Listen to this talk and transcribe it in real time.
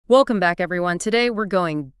Welcome back, everyone. Today we're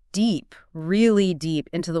going deep, really deep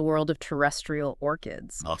into the world of terrestrial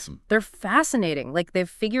orchids. Awesome. They're fascinating. Like, they've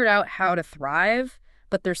figured out how to thrive,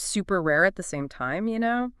 but they're super rare at the same time, you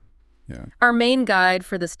know? Yeah. Our main guide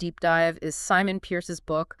for this deep dive is Simon Pierce's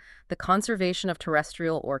book, The Conservation of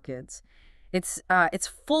Terrestrial Orchids. It's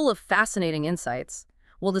full of fascinating insights.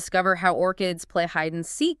 We'll discover how orchids play hide and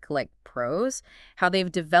seek like pros, how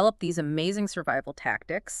they've developed these amazing survival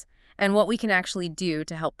tactics, and what we can actually do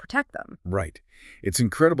to help protect them. Right. It's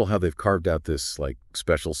incredible how they've carved out this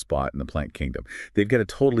special spot in the plant kingdom. They've got a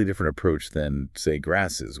totally different approach than, say,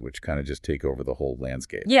 grasses, which kind of just take over the whole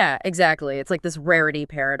landscape. Yeah, exactly. It's like this rarity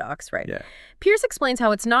paradox, right? Yeah. Pierce explains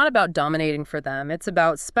how it's not about dominating for them. It's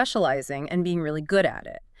about specializing and being really good at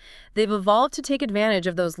it. They've evolved to take advantage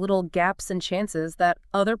of those little gaps and chances that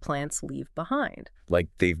other plants leave behind. Like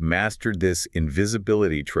they've mastered this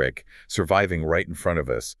invisibility trick, surviving right in front of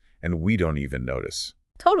us, and we don't even notice.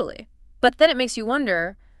 Totally. But then it makes you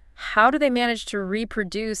wonder, how do they manage to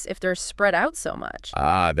reproduce if they're spread out so much?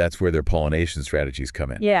 That's where their pollination strategies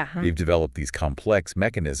come in. Yeah. They've developed these complex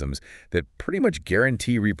mechanisms that pretty much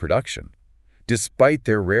guarantee reproduction, despite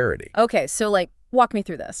their rarity. Okay, so walk me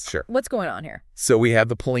through this. Sure. What's going on here? So we have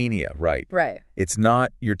the pollinia, right? Right. It's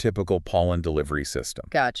not your typical pollen delivery system.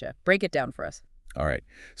 Gotcha. Break it down for us. All right.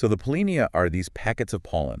 So the pollinia are these packets of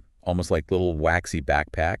pollen, almost like little waxy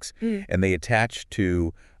backpacks, and they attach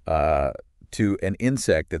to an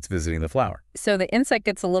insect that's visiting the flower. So the insect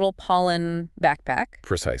gets a little pollen backpack.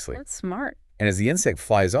 Precisely. That's smart. And as the insect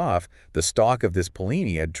flies off, the stalk of this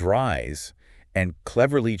pollinia dries and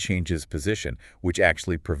cleverly changes position, which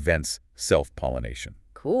actually prevents self-pollination.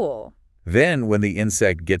 Cool. Then, when the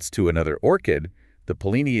insect gets to another orchid, the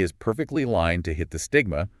pollinia is perfectly lined to hit the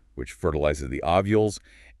stigma, which fertilizes the ovules,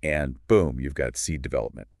 and boom, you've got seed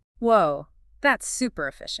development. Whoa, that's super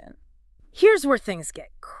efficient. Here's where things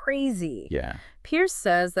get crazy. Yeah. Pierce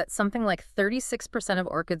says that something like 36% of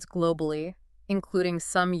orchids globally, including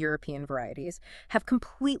some European varieties, have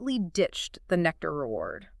completely ditched the nectar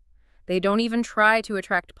reward. They don't even try to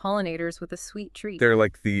attract pollinators with a sweet treat. They're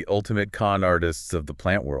like the ultimate con artists of the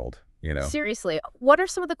plant world, you know? Seriously, what are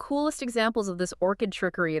some of the coolest examples of this orchid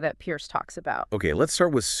trickery that Pierce talks about? Okay, let's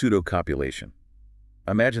start with pseudocopulation.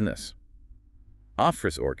 Imagine this.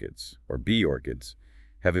 Ophrys orchids, or bee orchids,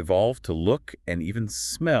 have evolved to look and even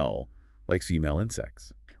smell like female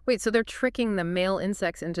insects. Wait, so they're tricking the male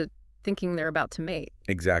insects into thinking they're about to mate?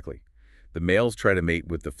 Exactly. The males try to mate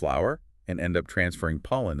with the flower and end up transferring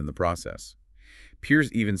pollen in the process. Pierce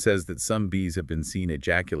even says that some bees have been seen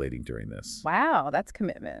ejaculating during this. Wow, that's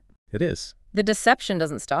commitment. It is. The deception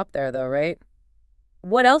doesn't stop there, though, right?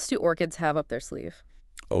 What else do orchids have up their sleeve?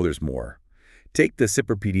 Oh, there's more. Take the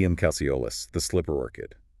Cypripedium calceolus, the slipper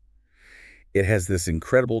orchid. It has this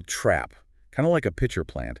incredible trap, kind of like a pitcher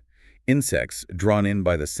plant. Insects, drawn in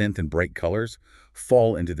by the scent and bright colors,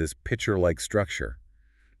 fall into this pitcher-like structure.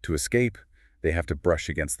 To escape, they have to brush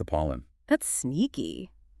against the pollen. That's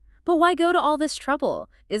sneaky. But why go to all this trouble?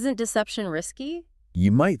 Isn't deception risky?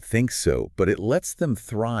 You might think so, but it lets them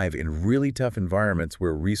thrive in really tough environments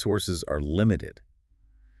where resources are limited.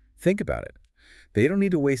 Think about it. They don't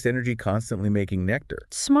need to waste energy constantly making nectar.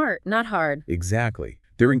 Smart, not hard. Exactly.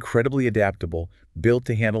 They're incredibly adaptable, built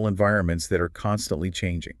to handle environments that are constantly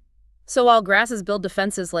changing. So while grasses build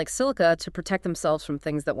defenses like silica to protect themselves from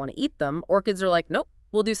things that want to eat them, orchids are like, nope,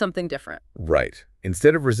 we'll do something different. Right.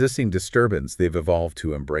 Instead of resisting disturbance, they've evolved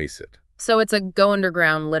to embrace it. So it's a go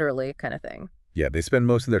underground, literally, kind of thing. Yeah, they spend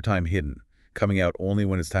most of their time hidden, coming out only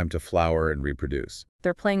when it's time to flower and reproduce.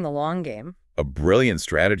 They're playing the long game. A brilliant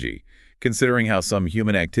strategy, considering how some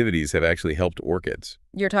human activities have actually helped orchids.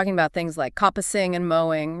 You're talking about things like coppicing and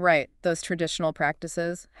mowing, right? Those traditional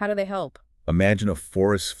practices. How do they help? Imagine a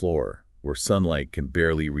forest floor where sunlight can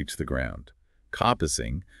barely reach the ground.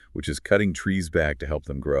 Coppicing, which is cutting trees back to help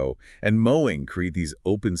them grow, and mowing create these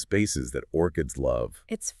open spaces that orchids love.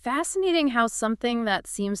 It's fascinating how something that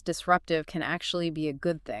seems disruptive can actually be a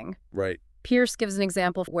good thing. Right. Pierce gives an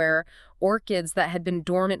example where orchids that had been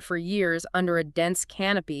dormant for years under a dense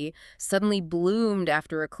canopy suddenly bloomed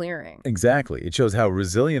after a clearing. Exactly. It shows how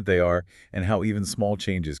resilient they are and how even small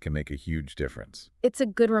changes can make a huge difference. It's a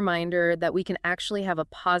good reminder that we can actually have a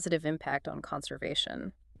positive impact on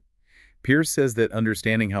conservation. Pierce says that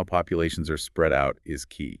understanding how populations are spread out is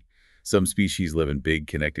key. Some species live in big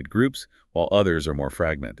connected groups, while others are more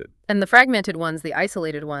fragmented. And the fragmented ones, the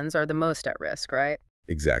isolated ones, are the most at risk, right?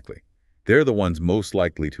 Exactly. They're the ones most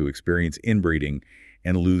likely to experience inbreeding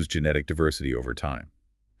and lose genetic diversity over time.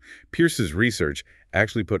 Pierce's research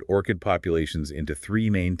actually put orchid populations into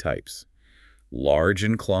three main types: large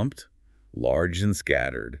and clumped, large and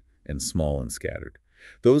scattered, and small and scattered.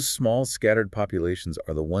 Those small scattered populations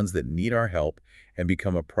are the ones that need our help and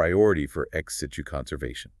become a priority for ex situ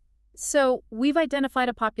conservation. So we've identified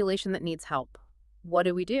a population that needs help. What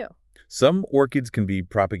do we do? Some orchids can be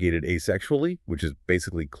propagated asexually, which is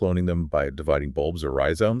basically cloning them by dividing bulbs or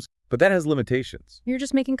rhizomes, but that has limitations. You're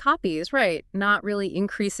just making copies, right? Not really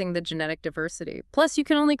increasing the genetic diversity. Plus, you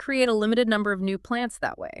can only create a limited number of new plants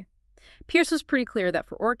that way. Pierce was pretty clear that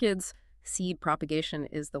for orchids, seed propagation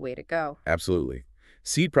is the way to go. Absolutely.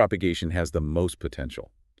 Seed propagation has the most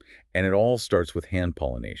potential, and it all starts with hand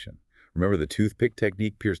pollination. Remember the toothpick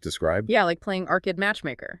technique Pierce described? Yeah, like playing orchid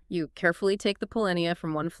matchmaker. You carefully take the pollinia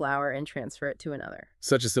from one flower and transfer it to another.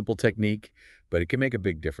 Such a simple technique, but it can make a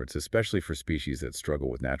big difference, especially for species that struggle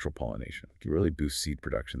with natural pollination. It can really boost seed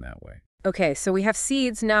production that way. Okay, so we have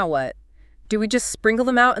seeds, now what? Do we just sprinkle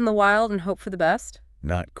them out in the wild and hope for the best?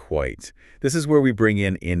 Not quite. This is where we bring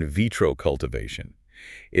in vitro cultivation.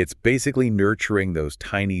 It's basically nurturing those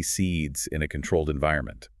tiny seeds in a controlled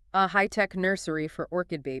environment. A high-tech nursery for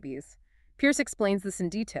orchid babies. Pierce explains this in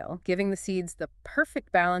detail, giving the seeds the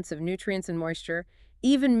perfect balance of nutrients and moisture,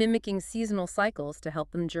 even mimicking seasonal cycles to help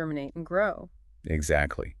them germinate and grow.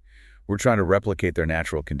 Exactly. We're trying to replicate their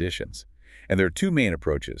natural conditions. And there are two main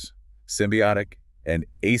approaches, symbiotic and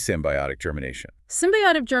asymbiotic germination.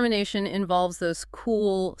 Symbiotic germination involves those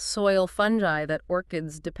cool soil fungi that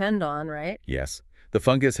orchids depend on, right? Yes, the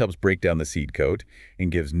fungus helps break down the seed coat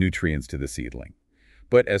and gives nutrients to the seedling.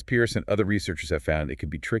 But as Pierce and other researchers have found, it can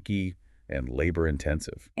be tricky and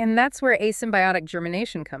labor-intensive. And that's where asymbiotic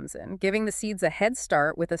germination comes in, giving the seeds a head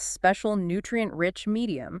start with a special nutrient-rich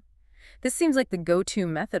medium. This seems like the go-to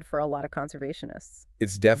method for a lot of conservationists.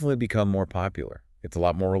 It's definitely become more popular. It's a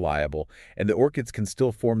lot more reliable, and the orchids can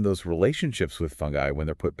still form those relationships with fungi when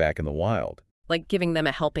they're put back in the wild. Like giving them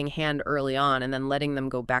a helping hand early on and then letting them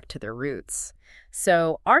go back to their roots.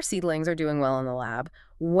 So our seedlings are doing well in the lab.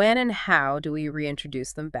 When and how do we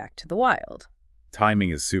reintroduce them back to the wild? Timing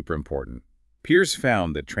is super important. Pierce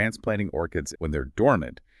found that transplanting orchids when they're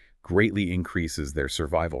dormant greatly increases their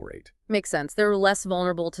survival rate. Makes sense. They're less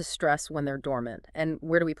vulnerable to stress when they're dormant. And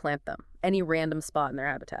where do we plant them? Any random spot in their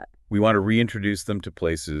habitat. We want to reintroduce them to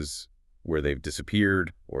places where they've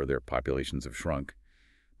disappeared or their populations have shrunk.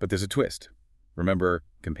 But there's a twist. Remember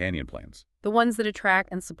companion plants. The ones that attract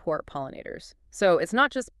and support pollinators. So it's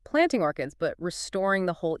not just planting orchids, but restoring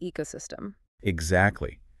the whole ecosystem.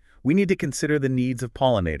 Exactly. We need to consider the needs of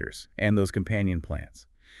pollinators and those companion plants.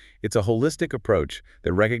 It's a holistic approach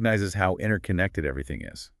that recognizes how interconnected everything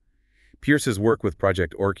is. Pierce's work with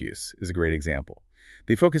Project Orchids is a great example.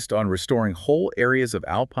 They focused on restoring whole areas of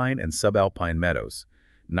alpine and subalpine meadows,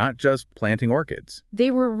 not just planting orchids.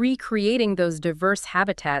 They were recreating those diverse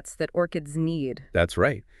habitats that orchids need. That's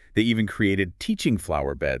right. They even created teaching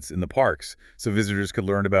flower beds in the parks so visitors could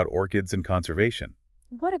learn about orchids and conservation.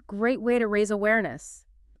 What a great way to raise awareness.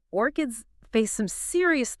 Orchids face some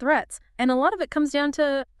serious threats, and a lot of it comes down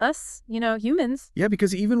to us, humans. Yeah,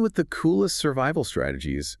 because even with the coolest survival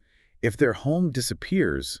strategies, if their home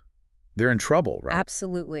disappears, they're in trouble, right?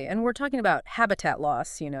 Absolutely. And we're talking about habitat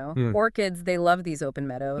loss, Orchids, they love these open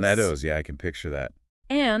meadows. Meadows, yeah, I can picture that.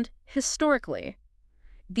 And historically,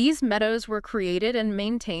 these meadows were created and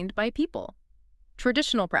maintained by people.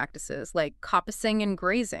 Traditional practices like coppicing and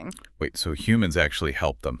grazing. Wait, so humans actually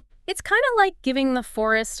help them? It's kind of like giving the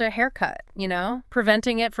forest a haircut,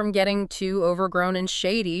 preventing it from getting too overgrown and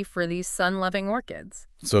shady for these sun-loving orchids.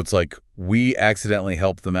 So it's like we accidentally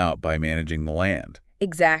help them out by managing the land.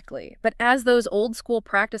 Exactly. But as those old-school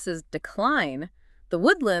practices decline, the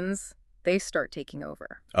woodlands, they start taking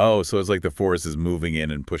over. Oh, so it's like the forest is moving in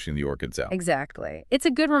and pushing the orchids out. Exactly. It's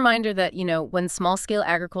a good reminder that, when small-scale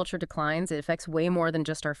agriculture declines, it affects way more than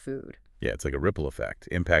just our food. Yeah, it's like a ripple effect,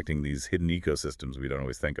 impacting these hidden ecosystems we don't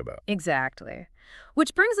always think about. Exactly.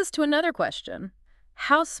 Which brings us to another question.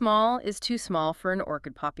 How small is too small for an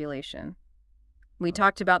orchid population? We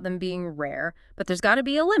talked about them being rare, but there's got to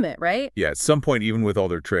be a limit, right? Yeah, at some point, even with all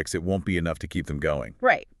their tricks, it won't be enough to keep them going.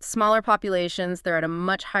 Right. Smaller populations, they're at a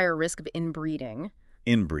much higher risk of inbreeding.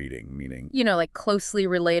 Inbreeding, meaning? Like closely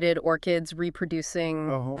related orchids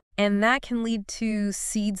reproducing. And that can lead to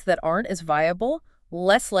seeds that aren't as viable,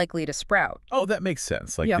 less likely to sprout. Oh, that makes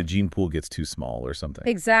sense. Like the gene pool gets too small or something.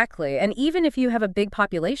 Exactly. And even if you have a big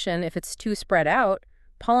population, if it's too spread out,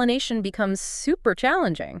 pollination becomes super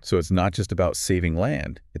challenging. So it's not just about saving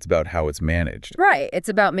land, it's about how it's managed. Right. It's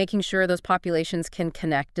about making sure those populations can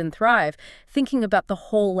connect and thrive, thinking about the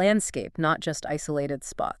whole landscape, not just isolated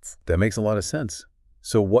spots. That makes a lot of sense.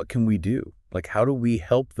 So what can we do? Like, how do we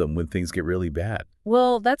help them when things get really bad?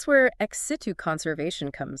 Well, that's where ex situ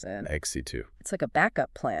conservation comes in. Ex situ. It's like a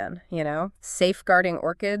backup plan, safeguarding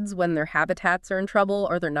orchids when their habitats are in trouble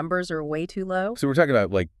or their numbers are way too low. So we're talking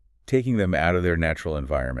about, like, taking them out of their natural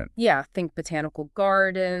environment. Yeah, think botanical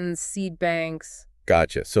gardens, seed banks.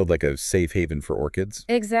 Gotcha. So like a safe haven for orchids?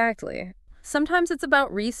 Exactly. Sometimes it's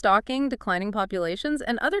about restocking declining populations,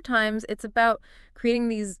 and other times it's about creating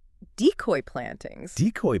these decoy plantings.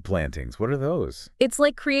 Decoy plantings, what are those? It's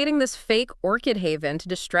like creating this fake orchid haven to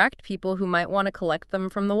distract people who might want to collect them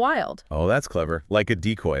from the wild. Oh, that's clever. Like a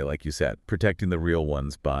decoy, like you said, protecting the real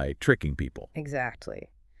ones by tricking people. Exactly.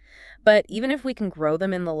 But even if we can grow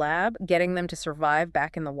them in the lab, getting them to survive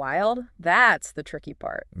back in the wild, that's the tricky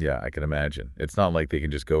part. Yeah, I can imagine. It's not like they can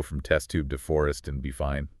just go from test tube to forest and be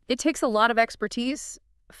fine. It takes a lot of expertise,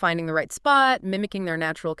 finding the right spot, mimicking their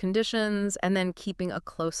natural conditions, and then keeping a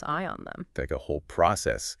close eye on them. It's like a whole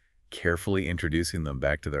process, carefully introducing them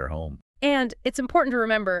back to their home. And it's important to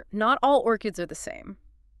remember, not all orchids are the same.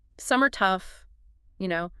 Some are tough,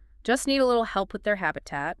 just need a little help with their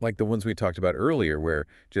habitat. Like the ones we talked about earlier, where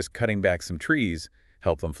just cutting back some trees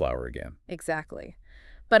help them flower again. Exactly.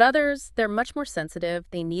 But others, they're much more sensitive.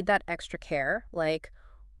 They need that extra care, like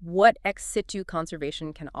what ex situ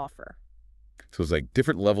conservation can offer. So it's like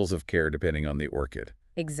different levels of care depending on the orchid.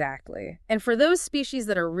 Exactly. And for those species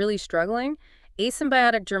that are really struggling,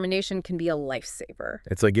 asymbiotic germination can be a lifesaver.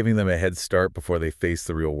 It's like giving them a head start before they face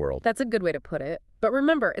the real world. That's a good way to put it. But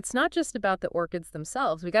remember, it's not just about the orchids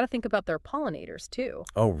themselves. We got to think about their pollinators, too.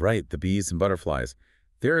 Oh, right, the bees and butterflies.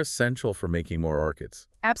 They're essential for making more orchids.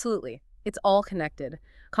 Absolutely. It's all connected.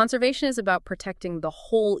 Conservation is about protecting the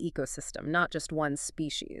whole ecosystem, not just one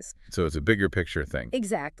species. So it's a bigger picture thing.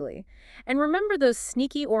 Exactly. And remember those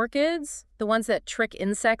sneaky orchids, the ones that trick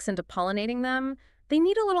insects into pollinating them? They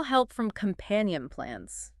need a little help from companion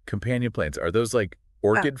plants. Companion plants, are those like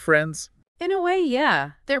orchid friends? In a way,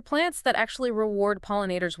 yeah. They're plants that actually reward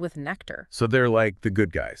pollinators with nectar. So they're like the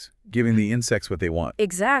good guys, giving the insects what they want.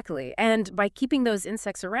 Exactly. And by keeping those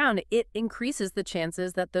insects around, it increases the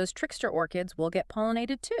chances that those trickster orchids will get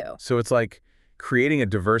pollinated too. So it's like creating a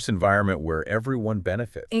diverse environment where everyone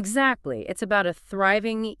benefits. Exactly. It's about a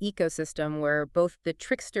thriving ecosystem where both the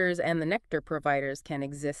tricksters and the nectar providers can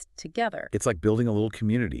exist together. It's like building a little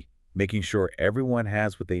community, making sure everyone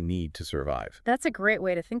has what they need to survive. That's a great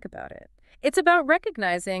way to think about it. It's about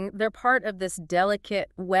recognizing they're part of this delicate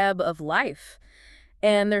web of life,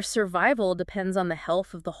 and their survival depends on the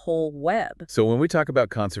health of the whole web. So when we talk about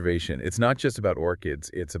conservation, it's not just about orchids,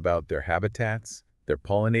 it's about their habitats, their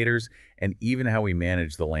pollinators, and even how we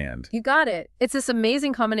manage the land. You got it. It's this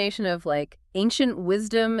amazing combination of ancient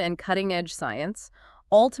wisdom and cutting-edge science,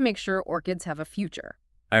 all to make sure orchids have a future.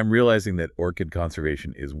 I'm realizing that orchid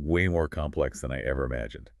conservation is way more complex than I ever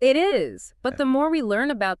imagined. It is. But the more we learn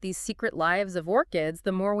about these secret lives of orchids,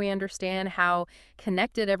 the more we understand how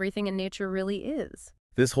connected everything in nature really is.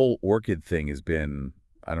 This whole orchid thing has been,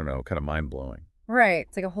 I don't know, kind of mind-blowing. Right.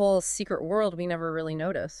 It's like a whole secret world we never really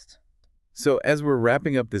noticed. So as we're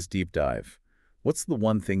wrapping up this deep dive, what's the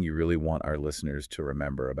one thing you really want our listeners to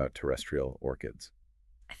remember about terrestrial orchids?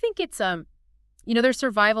 I think it's their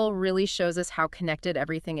survival really shows us how connected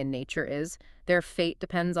everything in nature is. Their fate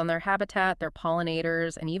depends on their habitat, their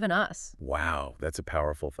pollinators, and even us. Wow, that's a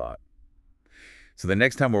powerful thought. So the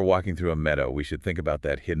next time we're walking through a meadow, we should think about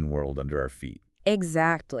that hidden world under our feet.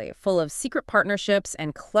 Exactly. Full of secret partnerships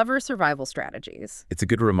and clever survival strategies. It's a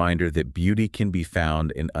good reminder that beauty can be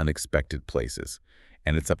found in unexpected places,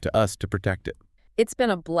 and it's up to us to protect it. It's been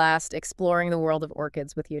a blast exploring the world of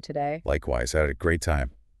orchids with you today. Likewise, I had a great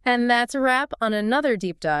time. And that's a wrap on another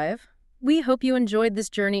deep dive. We hope you enjoyed this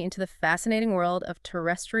journey into the fascinating world of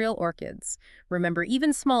terrestrial orchids. Remember,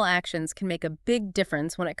 even small actions can make a big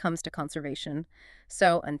difference when it comes to conservation.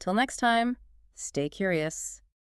 So until next time, stay curious.